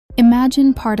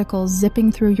Imagine particles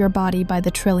zipping through your body by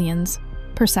the trillions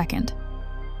per second.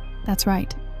 That's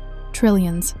right,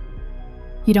 trillions.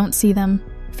 You don't see them,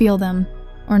 feel them,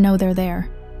 or know they're there.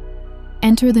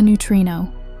 Enter the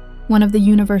neutrino, one of the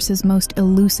universe's most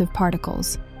elusive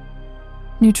particles.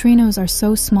 Neutrinos are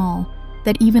so small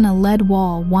that even a lead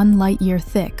wall 1 light-year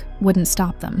thick wouldn't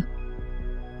stop them.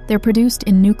 They're produced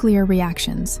in nuclear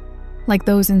reactions, like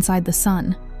those inside the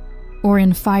sun, or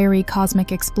in fiery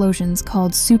cosmic explosions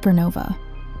called supernova.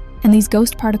 And these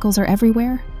ghost particles are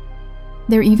everywhere.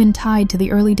 They're even tied to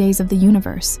the early days of the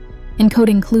universe,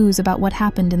 encoding clues about what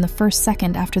happened in the first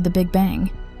second after the Big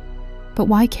Bang. But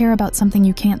why care about something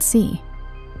you can't see?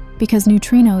 Because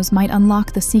neutrinos might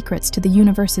unlock the secrets to the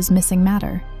universe's missing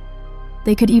matter.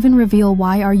 They could even reveal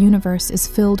why our universe is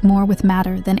filled more with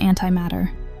matter than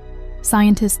antimatter.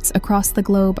 Scientists across the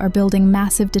globe are building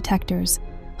massive detectors,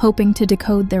 hoping to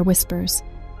decode their whispers.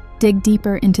 Dig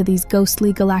deeper into these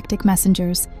ghostly galactic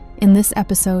messengers in this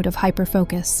episode of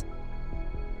Hyperfocus.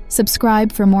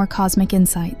 Subscribe for more cosmic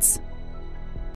insights.